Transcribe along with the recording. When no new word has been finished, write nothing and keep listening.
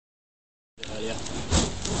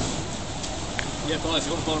Yeah, but if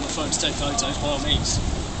you want to borrow my phone to take photos, by all means.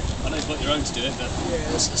 I know you've got your own to do it, but...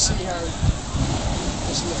 Yeah, let's see how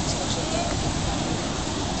this looks actually.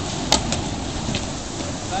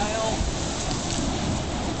 Fail.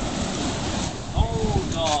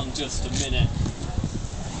 Hold on just a minute.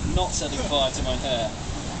 Not setting fire to my hair.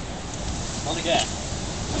 Not again.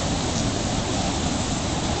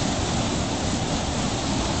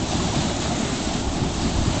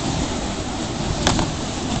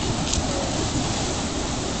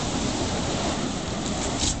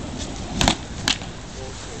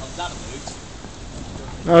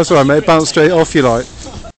 No, that's alright, mate. It bounced straight off you like.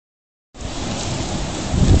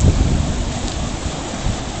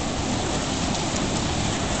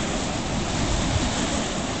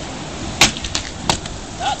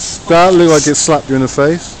 That looked like it slapped you in the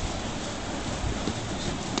face.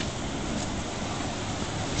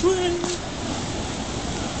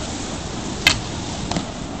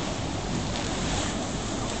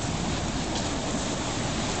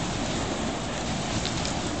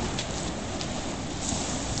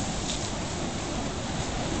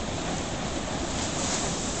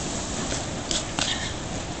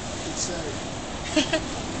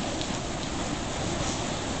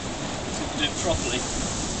 Do it properly.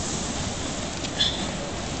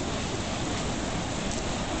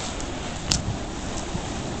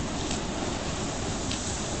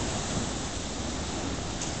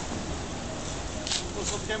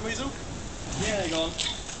 What's up again, Weasel? Yeah, go on.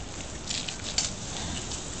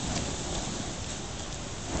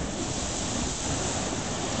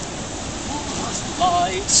 That's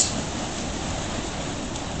light.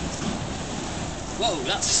 Whoa,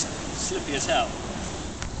 that's slippy as hell.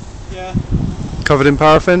 Yeah. Covered in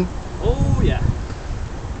paraffin? Oh yeah.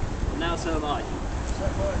 And now so am I.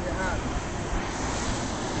 Set fire in your hand.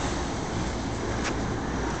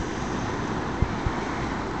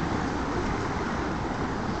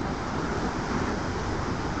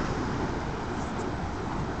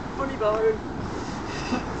 Funny bone.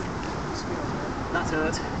 That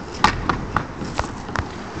hurt.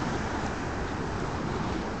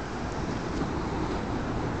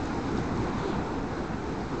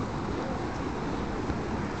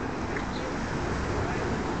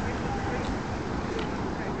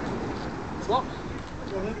 What?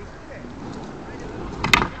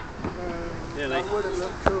 Really? That wouldn't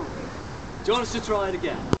look cool. Do you want us to try it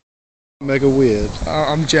again? Mega weird.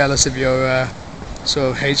 I'm jealous of your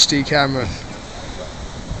sort of HD camera.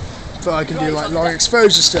 But I can do like long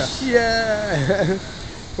exposure stuff. Yeah.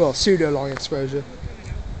 Well, pseudo long exposure.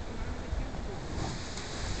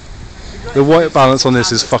 The white balance on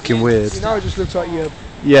this is fucking weird. You know, it just looks like you're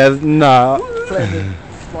Yeah, nah. playing with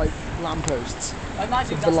like lampposts. I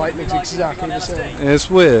imagine The light looks exactly the same. It's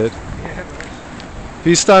weird. If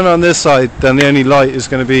you stand on this side, then the only light is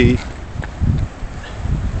going to be...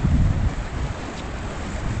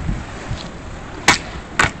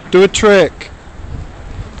 Do a trick!